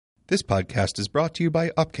This podcast is brought to you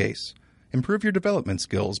by Upcase. Improve your development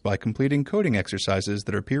skills by completing coding exercises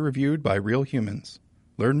that are peer-reviewed by real humans.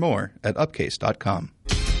 Learn more at upcase.com.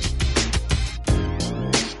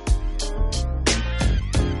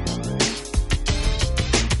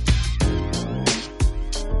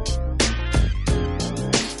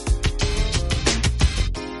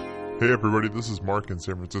 Hey everybody, this is Mark in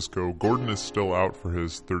San Francisco. Gordon is still out for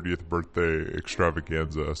his 30th birthday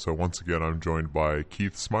extravaganza, so once again I'm joined by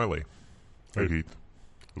Keith Smiley. Hey Keith.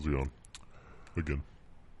 How's it going? Again.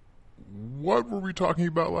 What were we talking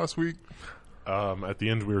about last week? At the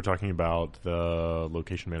end we were talking about the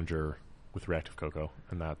location manager with Reactive Cocoa,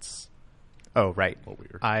 and that's... Oh, right. What we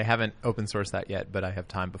were... I haven't open sourced that yet, but I have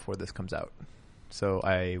time before this comes out. So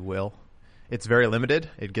I will. It's very limited.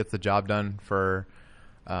 It gets the job done for...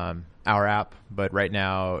 our app, but right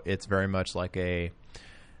now it's very much like I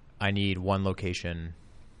need one location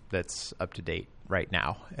that's up to date right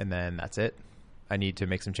now, and then that's it. I need to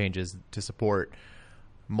make some changes to support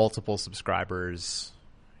multiple subscribers,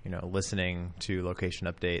 listening to location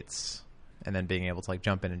updates, and then being able to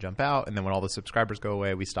jump in and jump out, and then when all the subscribers go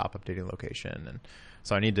away, we stop updating location. And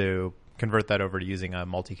so I need to convert that over to using a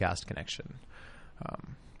multicast connection.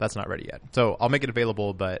 That's not ready yet. So I'll make it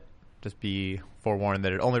available, but just be forewarned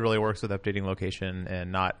that it only really works with updating location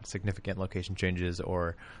and not significant location changes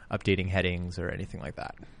or updating headings or anything like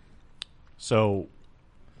that. So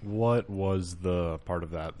what was the part of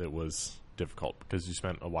that was difficult? Because you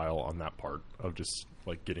spent a while on that part of just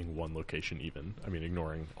getting one location even. I mean,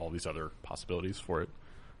 ignoring all these other possibilities for it.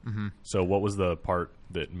 Mm-hmm. So what was the part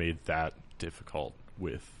that made that difficult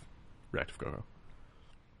with Reactive Cocoa?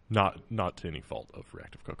 Not to any fault of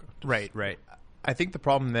Reactive Cocoa. Right. I think the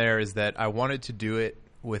problem there is that I wanted to do it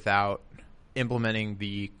without implementing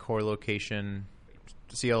the core location,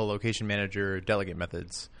 CL location manager delegate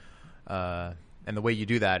methods. And the way you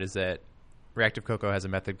do that is that Reactive Cocoa has a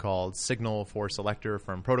method called signal for selector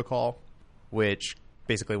from protocol, which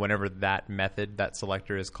basically whenever that method, that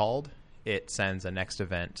selector is called, it sends a next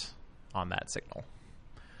event on that signal.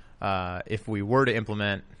 If we were to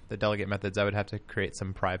implement the delegate methods, I would have to create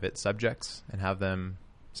some private subjects and have them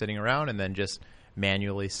sitting around and then just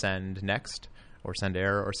manually send next or send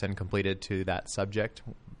error or send completed to that subject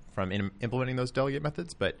from implementing those delegate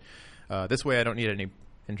methods. But this way I don't need any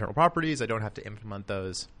internal properties. I don't have to implement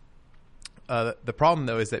those. The problem,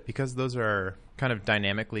 though, is that because those are kind of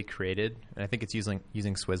dynamically created, and I think it's using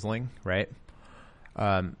swizzling, right?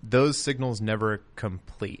 Those signals never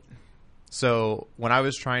complete. So when I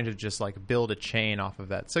was trying to just build a chain off of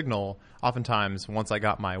that signal, oftentimes once I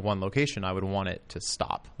got my one location, I would want it to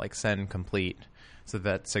stop, send complete, so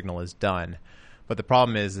that signal is done. But the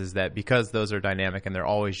problem is that because those are dynamic and they're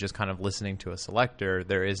always just kind of listening to a selector,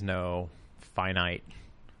 there is no finite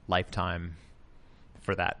lifetime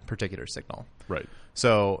for that particular signal. Right.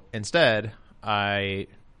 So instead, I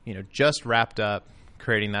just wrapped up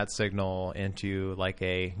creating that signal into a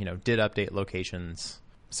did update locations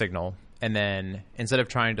signal. And then instead of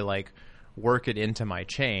trying to work it into my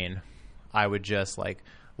chain, I would just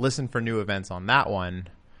listen for new events on that one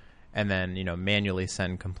and then, manually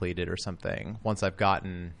send completed or something once I've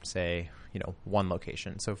gotten, say, one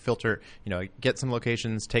location. So filter, get some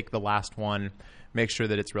locations, take the last one, make sure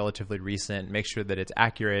that it's relatively recent, make sure that it's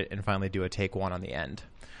accurate, and finally do a take one on the end.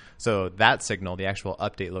 So that signal, the actual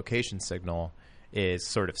update location signal, is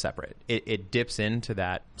sort of separate. It dips into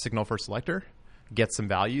that signal for selector, gets some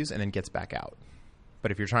values, and then gets back out.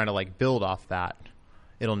 But if you're trying to build off that,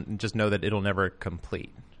 it'll just know that it'll never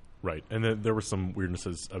complete. Right. And then there were some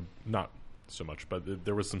weirdnesses of, not so much, but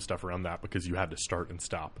there was some stuff around that because you had to start and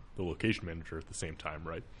stop the location manager at the same time,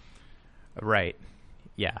 right? Right.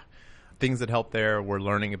 Yeah. Things that help there were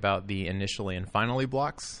learning about the initially and finally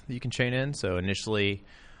blocks that you can chain in. So initially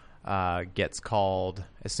gets called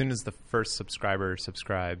as soon as the first subscriber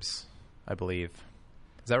subscribes, I believe.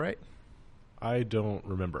 Is that right? I don't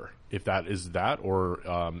remember if that is that or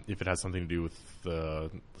if it has something to do with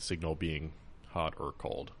the signal being hot or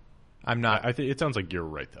cold. I'm not. I think it sounds like you're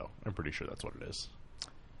right, though. I'm pretty sure that's what it is.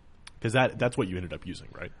 Because that's what you ended up using,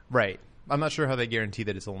 right? Right. I'm not sure how they guarantee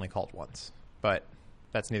that it's only called once, but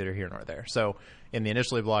that's neither here nor there. So in the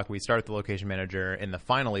initially block, we start the location manager. In the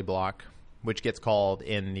finally block, which gets called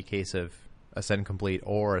in the case of a send complete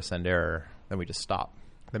or a send error, then we just stop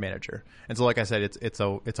the manager. And so, like I said, it's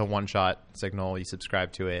a one-shot signal. You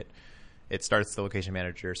subscribe to it. It starts the location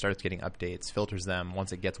manager, starts getting updates, filters them.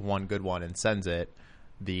 Once it gets one good one and sends it,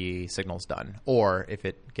 the signal's done. Or if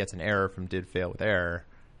it gets an error from did fail with error,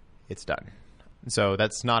 it's done. So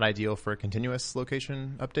that's not ideal for continuous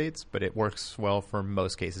location updates, but it works well for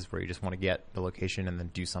most cases where you just want to get the location and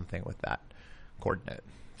then do something with that coordinate.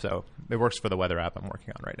 So it works for the weather app I'm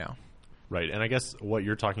working on right now. Right, and I guess what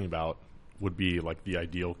you're talking about would be like the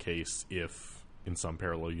ideal case if in some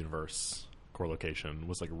parallel universe core location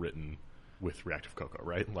was like written with Reactive Cocoa,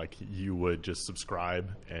 right? Like you would just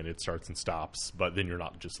subscribe and it starts and stops, but then you're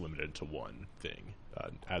not just limited to one thing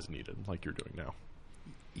as needed like you're doing now.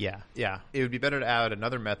 Yeah. It would be better to add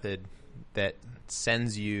another method that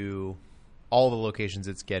sends you all the locations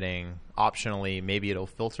it's getting. Optionally, maybe it'll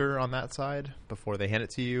filter on that side before they hand it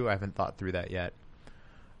to you. I haven't thought through that yet.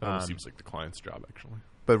 That almost seems like the client's job, actually.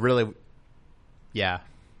 But really, yeah.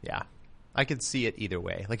 I could see it either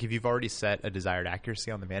way. Like if you've already set a desired accuracy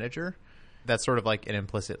on the manager, that's sort of like an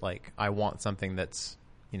implicit, like I want something that's,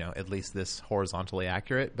 at least this horizontally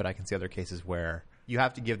accurate, but I can see other cases where you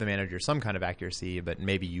have to give the manager some kind of accuracy, but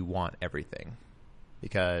maybe you want everything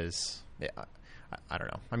because, I don't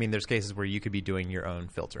know. I mean, there's cases where you could be doing your own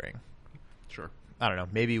filtering. Sure. I don't know.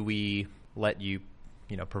 Maybe we let you,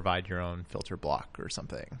 provide your own filter block or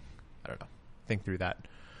something. I don't know. Think through that.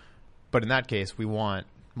 But in that case, we want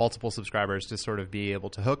multiple subscribers to sort of be able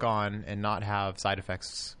to hook on and not have side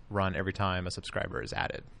effects run every time a subscriber is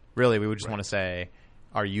added. Really, we would just want to say,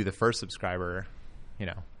 are you the first subscriber?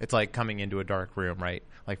 It's like coming into a dark room, right?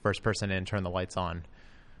 Like first person in, turn the lights on.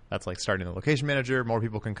 That's like starting the location manager. More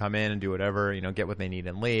people can come in and do whatever, get what they need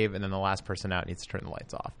and leave. And then the last person out needs to turn the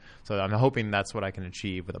lights off. So I'm hoping that's what I can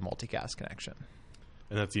achieve with a multicast connection.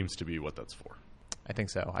 And that seems to be what that's for. I think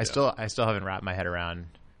so. I still haven't wrapped my head around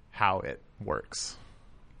how it works.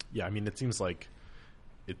 Yeah, I mean, it seems like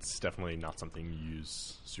it's definitely not something you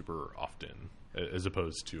use super often as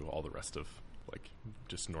opposed to all the rest of like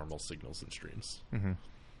just normal signals and streams. Mm-hmm.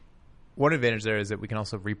 One advantage there is that we can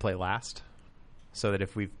also replay last, so that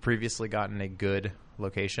if we've previously gotten a good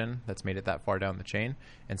location that's made it that far down the chain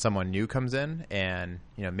and someone new comes in and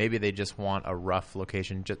maybe they just want a rough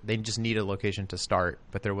location, they just need a location to start,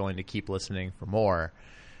 but they're willing to keep listening for more,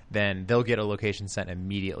 then they'll get a location sent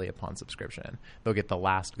immediately upon subscription. They'll get the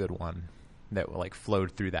last good one that will like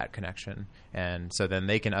flowed through that connection, and so then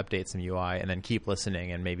they can update some UI and then keep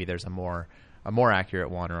listening, and maybe there's a more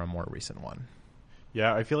accurate one or a more recent one.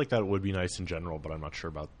 Yeah, I feel like that would be nice in general, but I'm not sure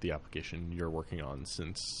about the application you're working on,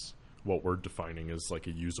 since what we're defining as like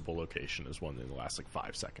a usable location is one in the last like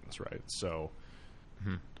 5 seconds, right? So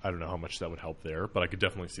I don't know how much that would help there, but I could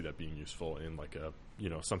definitely see that being useful in like a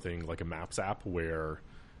something like a Maps app where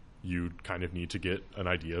you kind of need to get an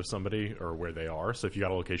idea of somebody or where they are. So if you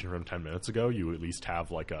got a location from 10 minutes ago, you at least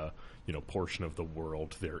have like a portion of the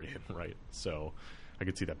world they're in, right? So I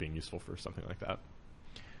could see that being useful for something like that.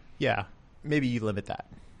 Yeah. Maybe you limit that.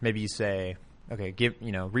 Maybe you say, okay,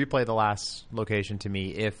 replay the last location to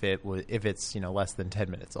me if it's less than 10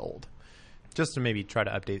 minutes old, just to maybe try to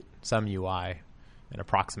update some UI and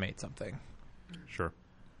approximate something. Sure.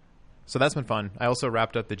 So that's been fun. I also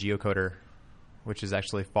wrapped up the geocoder, which is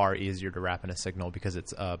actually far easier to wrap in a signal because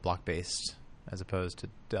it's block based as opposed to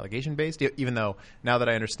delegation based. Even though now that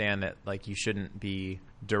I understand that like you shouldn't be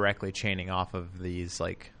directly chaining off of these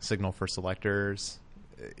like signal for selectors.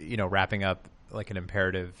 Wrapping up like an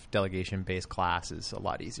imperative delegation-based class is a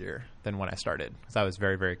lot easier than when I started because I was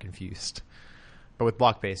very, very confused. But with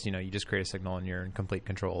block-based, you just create a signal and you're in complete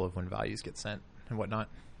control of when values get sent and whatnot.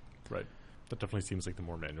 Right. That definitely seems like the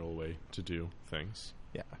more manual way to do things.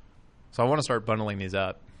 Yeah. So I want to start bundling these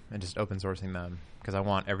up and just open sourcing them because I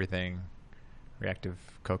want everything Reactive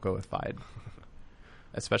Cocoa-ified,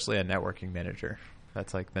 especially a networking manager.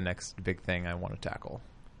 That's like the next big thing I want to tackle.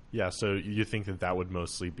 Yeah, so you think that would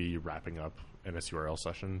mostly be wrapping up an SURL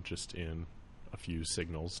session just in a few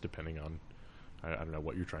signals, depending on, I don't know,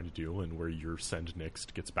 what you're trying to do and where your send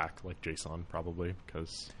next gets back, like JSON probably,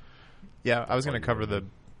 because... Yeah, I was going to cover the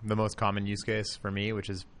most common use case for me, which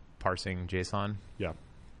is parsing JSON. Yeah.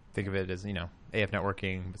 Think of it as, AF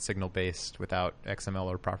networking, but signal-based without XML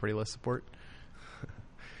or property list support.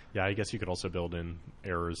 Yeah, I guess you could also build in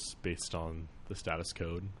errors based on the status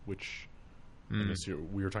code, which...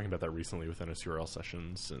 we were talking about that recently with NSURL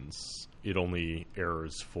sessions, since it only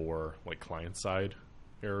errors for like client-side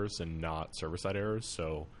errors and not server-side errors,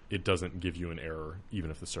 so it doesn't give you an error even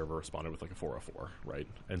if the server responded with like a 404, right?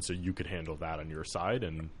 And so you could handle that on your side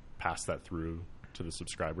and pass that through to the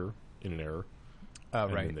subscriber in an error.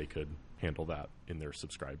 And right. then they could handle that in their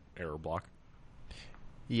subscribe error block.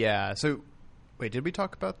 Yeah, so wait, did we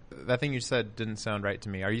talk about that thing you said didn't sound right to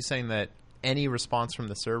me? Are you saying that any response from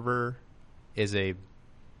the server is a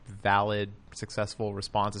valid, successful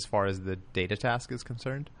response as far as the data task is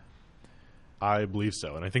concerned? I believe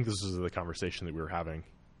so, and I think this is the conversation that we were having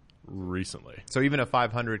recently. So even a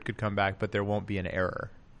 500 could come back, but there won't be an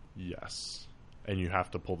error? Yes, and you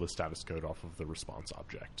have to pull the status code off of the response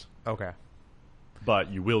object. Okay.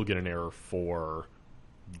 But you will get an error for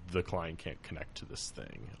the client can't connect to this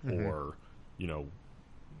thing, or,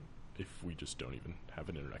 if we just don't even have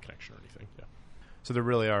an internet connection or anything. Yeah. So there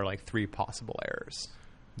really are like 3 possible errors.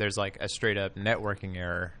 There's like a straight up networking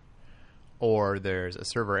error, or there's a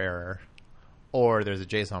server error, or there's a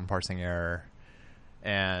JSON parsing error.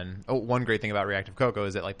 And one great thing about Reactive Cocoa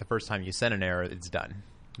is that like the first time you send an error, it's done.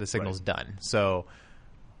 The signal's done. So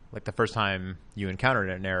like the first time you encounter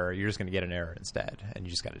an error, you're just going to get an error instead, and you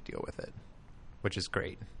just got to deal with it, which is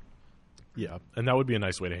great. Yeah, and that would be a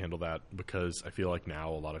nice way to handle that, because I feel like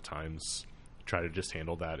now a lot of times try to just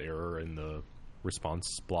handle that error in the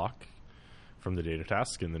response block from the data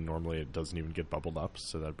task, and then normally it doesn't even get bubbled up,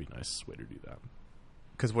 so that would be a nice way to do that.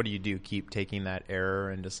 Because what do? Keep taking that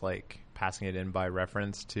error and just like passing it in by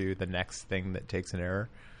reference to the next thing that takes an error?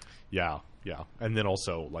 Yeah. And then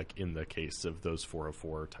also, like, in the case of those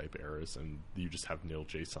 404 type errors, and you just have nil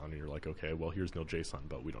JSON, and you're like, okay, well, here's nil JSON,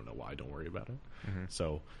 but we don't know why. Don't worry about it.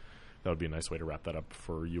 So that would be a nice way to wrap that up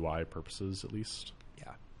for UI purposes, at least.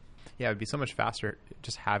 Yeah, it would be so much faster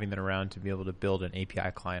just having that around to be able to build an API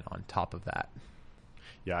client on top of that.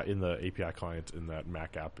 Yeah, in the API client in that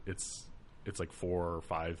Mac app, it's like 4 or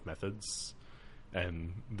 5 methods,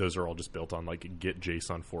 and those are all just built on like get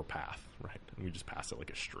JSON for path, right? And we just pass it like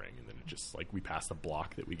a string, and then it just like we pass the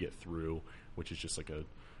block that we get through, which is just like a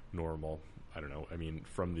normal, I don't know, I mean,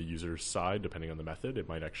 from the user's side, depending on the method, it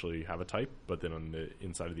might actually have a type, but then on the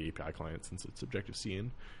inside of the API client, since it's Objective-C,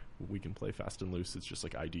 we can play fast and loose. It's just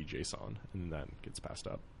like ID JSON, and that gets passed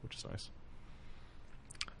up, which is nice.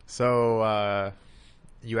 So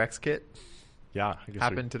UXKit Yeah, I guess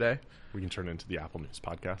happened today. We can turn it into the Apple News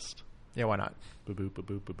podcast. Yeah, why not? Ba-boop,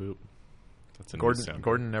 ba-boop, ba-boop. That's a news Gordon sound.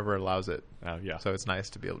 Gordon never allows it. Yeah. So it's nice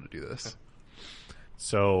to be able to do this.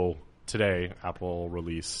 So today, Apple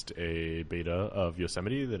released a beta of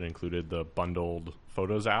Yosemite that included the bundled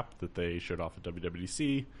Photos app that they showed off at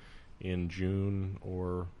WWDC in June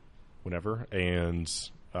or whenever. And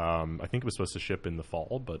I think it was supposed to ship in the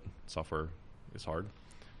fall, but software is hard.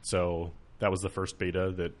 So that was the first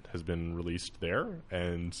beta that has been released there.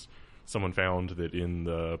 And someone found that in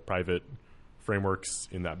the private frameworks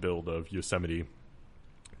in that build of Yosemite,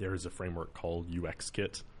 there is a framework called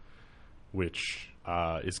UXKit, which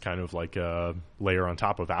is kind of like a layer on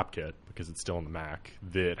top of AppKit, because it's still on the Mac,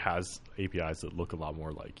 that has APIs that look a lot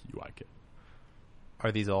more like UIKit.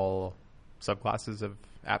 Are these all subclasses of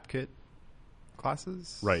AppKit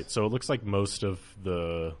classes? Right. So it looks like most of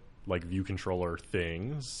the like view controller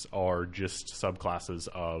things are just subclasses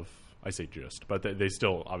of, I say just, but they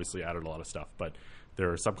still obviously added a lot of stuff. But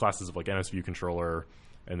there are subclasses of like NS view controller,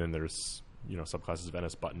 and then there's subclasses of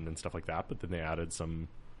NS button and stuff like that. But then they added some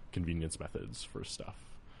convenience methods for stuff,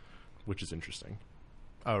 which is interesting.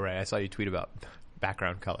 Oh, right. I saw you tweet about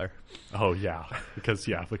background color. Oh, yeah. because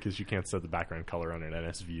you can't set the background color on an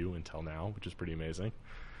NS view until now, which is pretty amazing.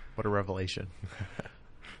 What a revelation.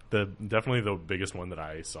 Definitely the biggest one that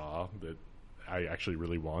I saw that I actually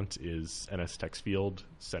really want is NS text field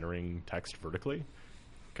centering text vertically,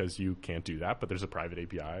 because you can't do that, but there's a private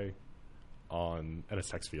API on NS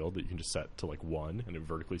text field that you can just set to like 1 and it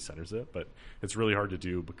vertically centers it, but it's really hard to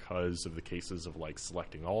do because of the cases of like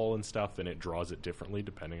selecting all and stuff, and it draws it differently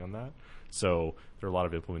depending on that. So there are a lot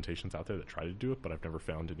of implementations out there that try to do it, but I've never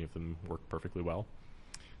found any of them work perfectly well.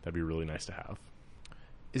 That'd be really nice to have.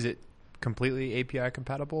 Is it completely API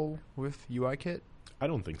compatible with UIKit? I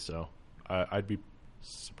don't think so. I'd be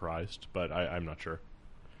surprised, but I'm not sure.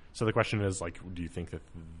 So the question is, like, do you think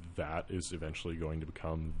that is eventually going to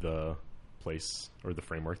become the place or the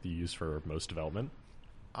framework that you use for most development?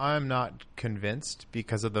 I'm not convinced,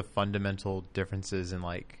 because of the fundamental differences in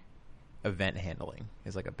like event handling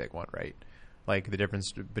is like a big one, right? Like the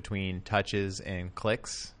difference between touches and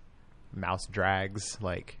clicks, mouse drags,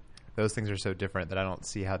 like those things are so different that I don't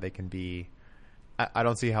see how they can be. I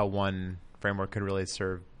don't see how one framework could really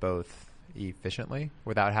serve both efficiently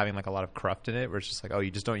without having like a lot of cruft in it, where it's just like, oh, you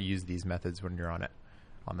just don't use these methods when you're on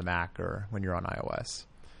the Mac or when you're on iOS.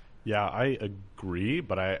 Yeah, I agree,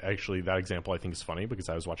 but that example I think is funny, because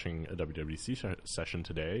I was watching a WWDC session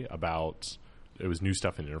today about, it was new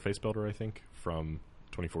stuff in Interface Builder, I think, from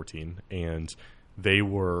 2014, and they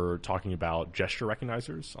were talking about gesture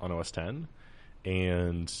recognizers on OS X,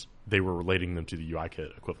 and they were relating them to the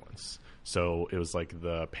UIKit equivalents. So it was like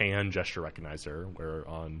the pan gesture recognizer, where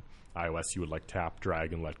on iOS you would like tap,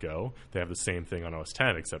 drag, and let go. They have the same thing on OS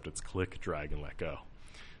X, except it's click, drag, and let go.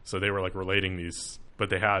 So they were like relating these, but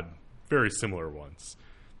they had very similar ones.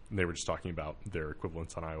 And they were just talking about their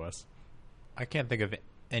equivalents on iOS. I can't think of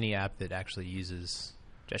any app that actually uses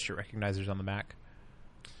gesture recognizers on the Mac.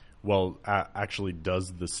 Well, actually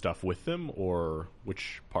does the stuff with them, or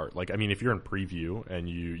which part? Like, I mean, if you're in preview and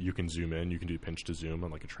you can zoom in, you can do pinch to zoom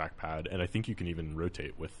on like a trackpad, and I think you can even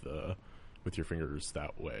rotate with your fingers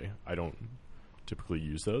that way. I don't typically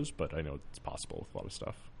use those, but I know it's possible with a lot of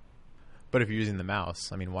stuff. But if you're using the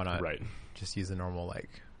mouse, I mean, why not Right. just use the normal,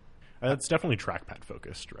 like... It's definitely trackpad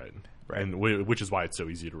focused, right? Right. And which is why it's so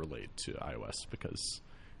easy to relate to iOS, because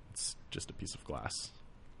it's just a piece of glass.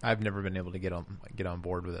 I've never been able to get on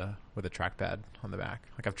board with a trackpad on the back.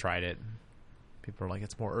 Like, I've tried it. People are like,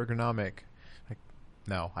 it's more ergonomic. Like,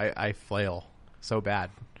 no, I flail so bad.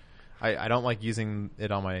 I don't like using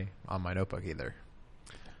it on my notebook either.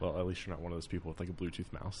 Well, at least you're not one of those people with like a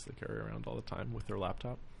Bluetooth mouse they carry around all the time with their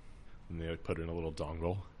laptop, and they like put it in a little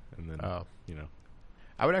dongle, and then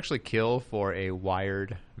I would actually kill for a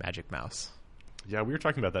wired Magic Mouse. Yeah, we were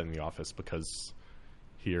talking about that in the office because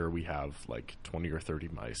here we have like 20 or 30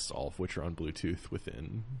 mice, all of which are on Bluetooth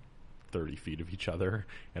within 30 feet of each other,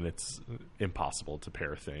 and it's impossible to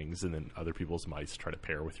pair things, and then other people's mice try to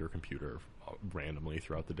pair with your computer randomly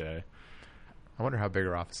throughout the day. I wonder how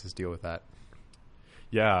bigger offices deal with that.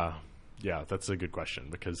 Yeah, that's a good question,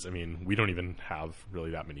 because, I mean, we don't even have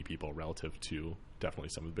really that many people relative to definitely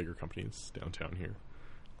some of the bigger companies downtown here,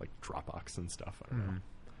 like Dropbox and stuff. I don't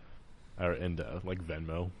know. And like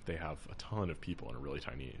Venmo, they have a ton of people in a really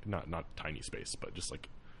tiny, not tiny space, but just like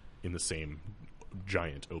in the same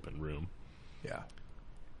giant open room. Yeah.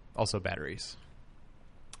 Also batteries.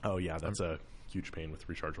 Oh yeah, that's a huge pain with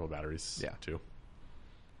rechargeable batteries. Yeah. Too.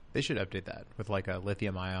 They should update that with like a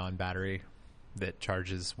lithium-ion battery that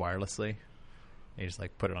charges wirelessly. You just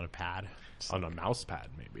like put it on a pad. On a mouse pad,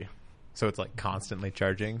 maybe. So it's like constantly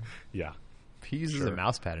charging. Yeah. Who uses a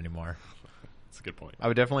mouse pad anymore? That's a good point. I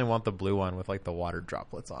would definitely want the blue one with like the water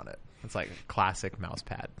droplets on it. It's like classic mouse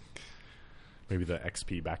pad. Maybe the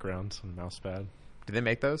XP background on the mouse pad. Do they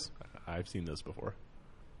make those? I've seen those before.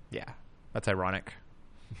 Yeah. That's ironic.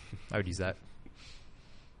 I would use that.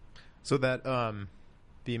 So that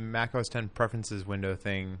the Mac OS X preferences window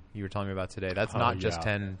thing you were telling me about today, that's not just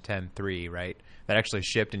 10.10.3, right? That actually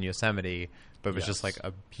shipped in Yosemite, but it was just like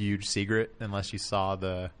a huge secret unless you saw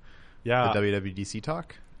the WWDC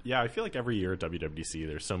talk. Yeah, I feel like every year at WWDC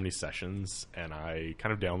there's so many sessions, and I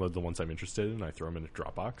kind of download the ones I'm interested in, and I throw them in a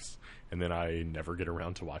Dropbox, and then I never get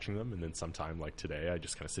around to watching them, and then sometime like today I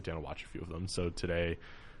just kind of sit down and watch a few of them. So today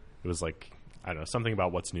it was like, I don't know, something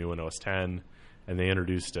about what's new in OS X, and they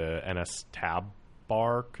introduced a NS Tab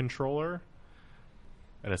Bar controller,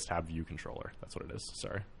 NS Tab View controller, that's what it is,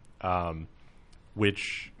 sorry,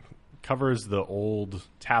 which covers the old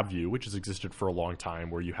tab view, which has existed for a long time,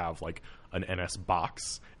 where you have like an NS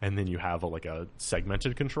box and then you have a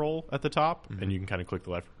segmented control at the top, and you can kind of click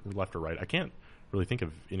the left or right. I can't really think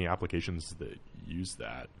of any applications that use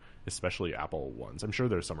that, especially Apple ones. I'm sure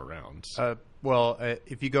there's some around.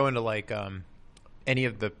 If you go into like any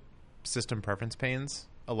of the system preference panes,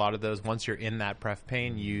 a lot of those, once you're in that pref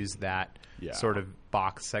pane, use that sort of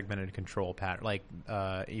box segmented control pattern. Like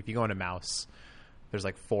if you go into mouse, there's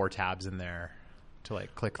like 4 tabs in there to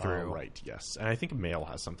like click through. Oh, right, yes. And I think Mail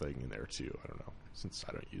has something in there too. I don't know, since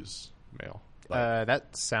I don't use Mail.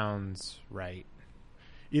 That sounds right.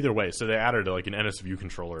 Either way, so they added like an NS View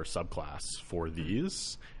controller subclass for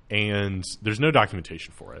these, and there's no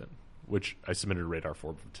documentation for it, which I submitted a radar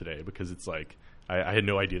for today because it's like I had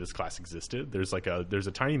no idea this class existed. There's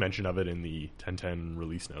a tiny mention of it in the 10.10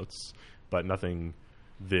 release notes, but nothing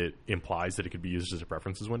that implies that it could be used as a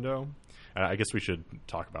preferences window. I guess we should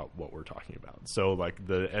talk about what we're talking about. So like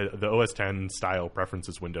the OS X style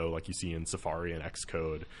preferences window, like you see in Safari and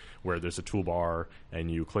Xcode, where there's a toolbar and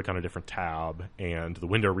you click on a different tab and the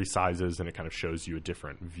window resizes and it kind of shows you a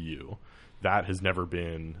different view. That has never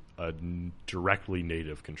been a directly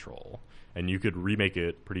native control, and you could remake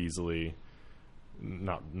it pretty easily.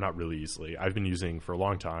 Not really easily. I've been using for a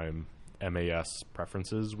long time MAS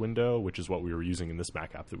preferences window, which is what we were using in this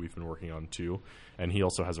Mac app that we've been working on too. And he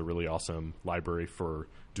also has a really awesome library for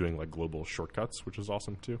doing like global shortcuts, which is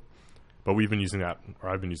awesome too. But we've been using that, or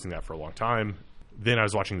I've been using that for a long time. Then I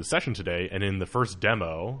was watching the session today, and in the first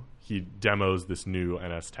demo, he demos this new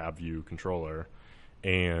NS Tab View controller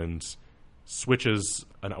and switches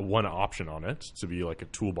one option on it to be like a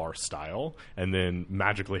toolbar style, and then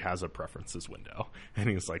magically has a preferences window. And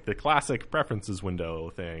he's like, the classic preferences window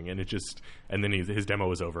thing. And then his demo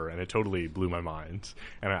was over, and it totally blew my mind.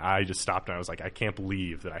 And I just stopped, and I was like, I can't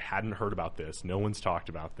believe that I hadn't heard about this. No one's talked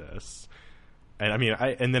about this. And I mean,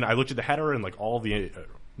 and then I looked at the header, and like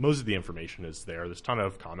most of the information is there. There's a ton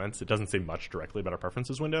of comments. It doesn't say much directly about our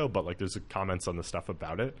preferences window, but like there's comments on the stuff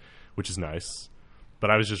about it, which is nice.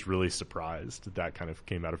 But I was just really surprised that kind of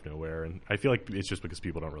came out of nowhere. And I feel like it's just because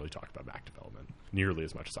people don't really talk about Mac development nearly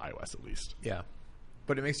as much as iOS, at least. Yeah.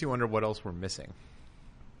 But it makes you wonder what else we're missing.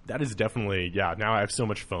 That is definitely, yeah, now I have so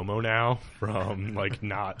much FOMO now from like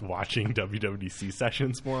not watching WWDC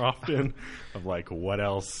sessions more often of like what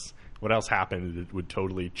else happened that would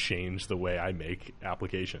totally change the way I make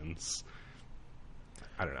applications.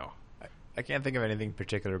 I don't know. I can't think of anything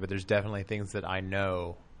particular, but there's definitely things that I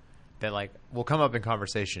know that like will come up in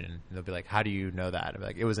conversation and they'll be like, how do you know that? I'm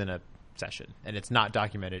like, it was in a session and it's not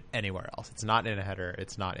documented anywhere else. It's not in a header.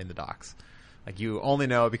 It's not in the docs. Like you only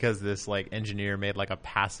know because this like engineer made like a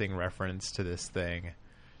passing reference to this thing.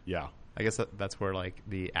 Yeah. I guess that's where like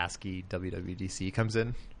the ASCII WWDC comes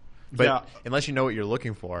in. But yeah. Unless you know what you're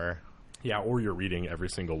looking for. Yeah, or you're reading every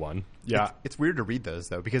single one. Yeah. It's weird to read those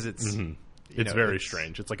though because it's it's very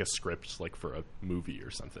strange. It's like a script like for a movie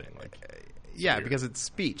or something. Like yeah, weird. because it's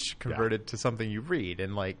speech converted to something you read,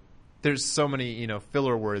 and like there's so many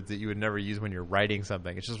filler words that you would never use when you're writing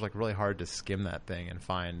something. It's just like really hard to skim that thing and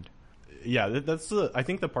find. Yeah, that's I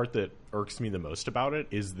think the part that irks me the most about it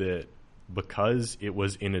is that because it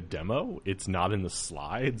was in a demo, it's not in the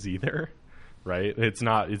slides either, right? It's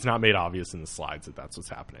not made obvious in the slides that that's what's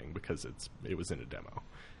happening because it was in a demo.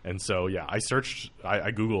 And so, yeah, I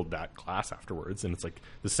Googled that class afterwards, and it's like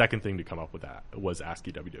the second thing to come up with that was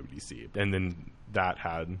ASCII WWDC. And then that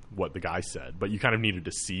had what the guy said, but you kind of needed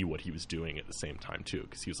to see what he was doing at the same time, too,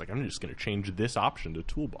 because he was like, I'm just going to change this option to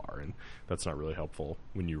toolbar, and that's not really helpful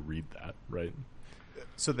when you read that, right?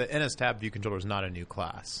 So the NSTab view controller is not a new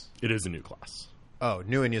class? It is a new class. Oh,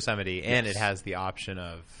 new in Yosemite, and it has the option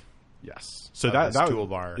of... Yes. So of that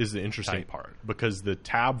toolbar is the interesting type. part, because the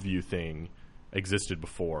tab view thing existed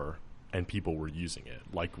before and people were using it,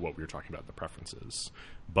 like what we were talking about, the preferences.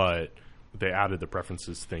 But they added the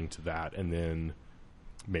preferences thing to that and then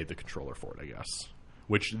made the controller for it, I guess.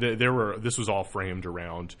 Which this was all framed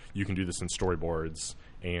around, you can do this in storyboards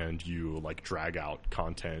and you like drag out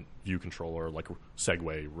content, view controller, like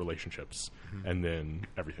segue relationships, and then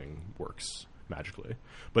everything works magically.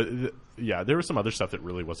 But yeah, there was some other stuff that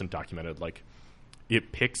really wasn't documented. Like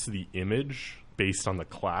it picks the image based on the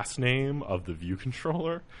class name of the view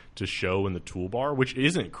controller to show in the toolbar, which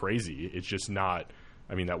isn't crazy. It's just not,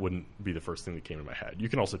 I mean, that wouldn't be the first thing that came to my head. You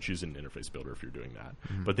can also choose an interface builder if you're doing that.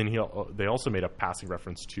 But then they also made a passing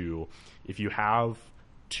reference to if you have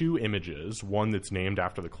two images, one that's named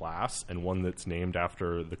after the class and one that's named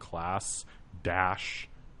after the class dash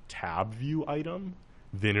tab view item,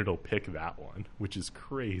 then it'll pick that one, which is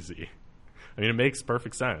crazy. I mean, it makes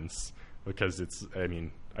perfect sense because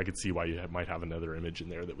I could see why you might have another image in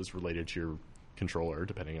there that was related to your controller,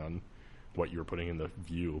 depending on what you were putting in the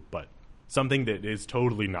view. But something that is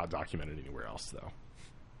totally not documented anywhere else, though.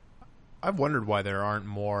 I've wondered why there aren't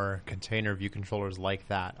more container view controllers like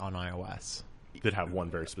that on iOS. That have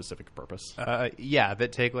one very specific purpose. Yeah,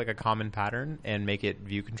 that take like a common pattern and make it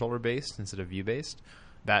view controller based instead of view based.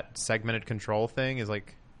 That segmented control thing is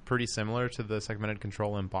like pretty similar to the segmented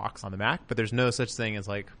control in Box on the Mac, but there's no such thing as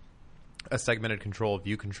like a segmented control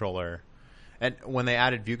view controller. And when they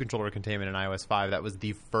added view controller containment in iOS 5, that was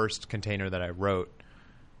the first container that I wrote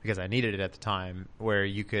because I needed it at the time, where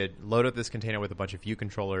you could load up this container with a bunch of view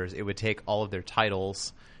controllers. It would take all of their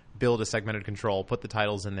titles, build a segmented control, put the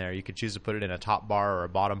titles in there. You could choose to put it in a top bar or a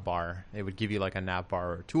bottom bar. It would give you like a nav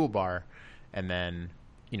bar or a toolbar, and then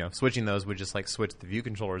switching those would just like switch the view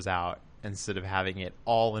controllers out instead of having it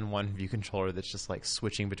all in one view controller that's just like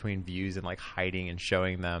switching between views and like hiding and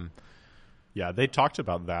showing them. Yeah, they talked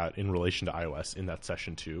about that in relation to iOS in that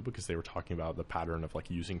session too, because they were talking about the pattern of like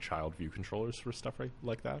using child view controllers for stuff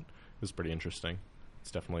like that. It was pretty interesting.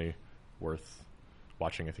 It's definitely worth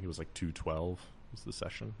watching. I think it was like 2:12 was the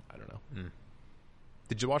session. I don't know.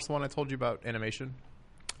 Did you watch the one I told you about animation?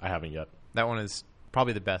 I haven't yet. That one is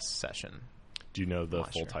probably the best session. Do you know the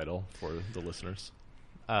full title for the listeners?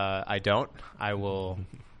 I don't. I will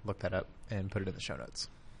look that up and put it in the show notes.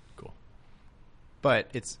 Cool. But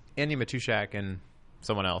it's Andy Matuszak and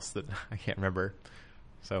someone else that I can't remember.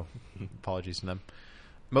 So apologies to them.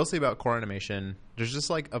 Mostly about core animation. There's just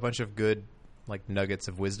like a bunch of good like nuggets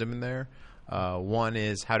of wisdom in there. One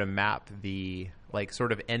is how to map the like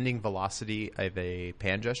sort of ending velocity of a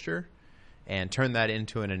pan gesture and turn that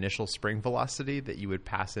into an initial spring velocity that you would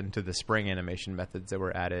pass into the spring animation methods that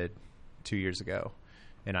were added 2 years ago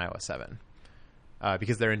in iOS 7.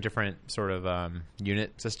 Because they're in different sort of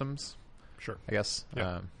unit systems. Sure. I guess.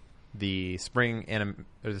 Yeah. The spring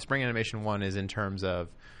animation one is in terms of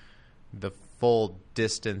the full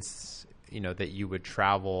distance, that you would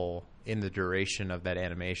travel in the duration of that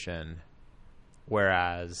animation,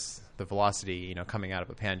 whereas the velocity, coming out of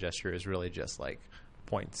a pan gesture is really just like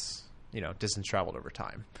points, distance traveled over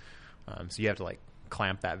time. So you have to like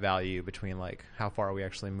clamp that value between like how far are we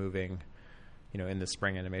actually moving, in the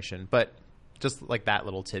spring animation. But just like that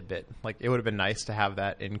little tidbit, like it would have been nice to have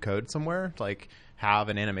that in code somewhere, like have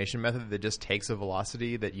an animation method that just takes a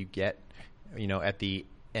velocity that you get, at the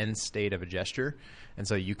end state of a gesture. And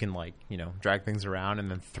so you can like, drag things around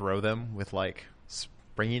and then throw them with like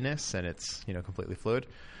springiness, and it's, completely fluid.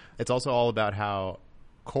 It's also all about how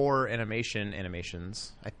core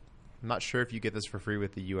animations, I'm not sure if you get this for free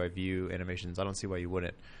with the UI view animations. I don't see why you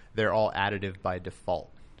wouldn't. They're all additive by default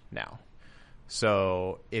now.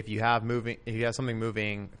 So if you have something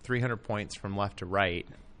moving 300 points from left to right,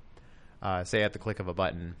 say at the click of a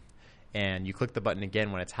button, and you click the button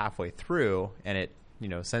again when it's halfway through, and it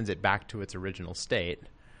sends it back to its original state,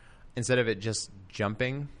 instead of it just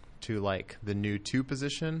jumping to like the new 2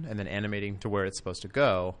 position and then animating to where it's supposed to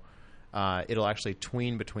go, it'll actually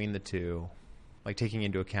tween between the two, like taking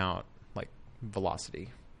into account like velocity.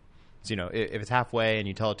 So if it's halfway and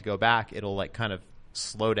you tell it to go back, it'll like kind of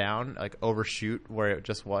slow down, like overshoot where it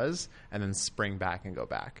just was, and then spring back and go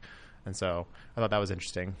back. And so I thought that was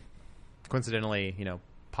interesting. Coincidentally,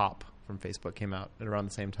 Pop from Facebook came out at around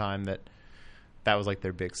the same time. That was like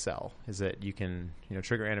their big sell, is that you can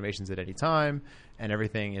trigger animations at any time, and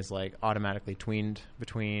everything is like automatically tweened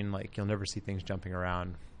between, like you'll never see things jumping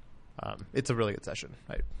around. It's a really good session.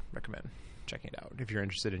 I recommend checking it out if you're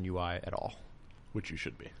interested in UI at all. Which you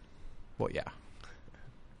should be. Well, yeah.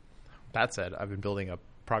 That said, I've been building a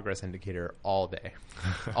progress indicator all day.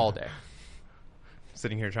 All day.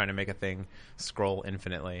 Sitting here trying to make a thing scroll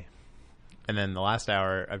infinitely. And then the last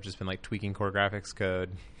hour, I've just been like tweaking core graphics code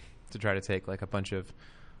to try to take like a bunch of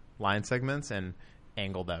line segments and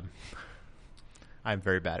angle them. I'm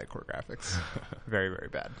very bad at core graphics. Very, very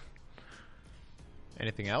bad.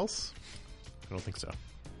 Anything else? I don't think so.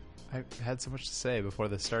 I had so much to say before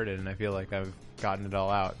this started, and I feel like I've gotten it all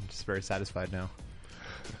out. I'm just very satisfied now.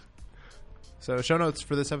 So show notes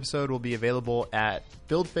for this episode will be available at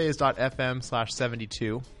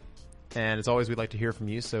buildphase.fm/72. And as always, we'd like to hear from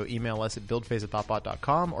you. So email us at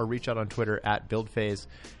buildphase@thoughtbot.com or reach out on Twitter at buildphase.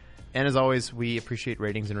 And as always, we appreciate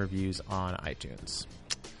ratings and reviews on iTunes.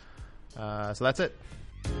 So that's it.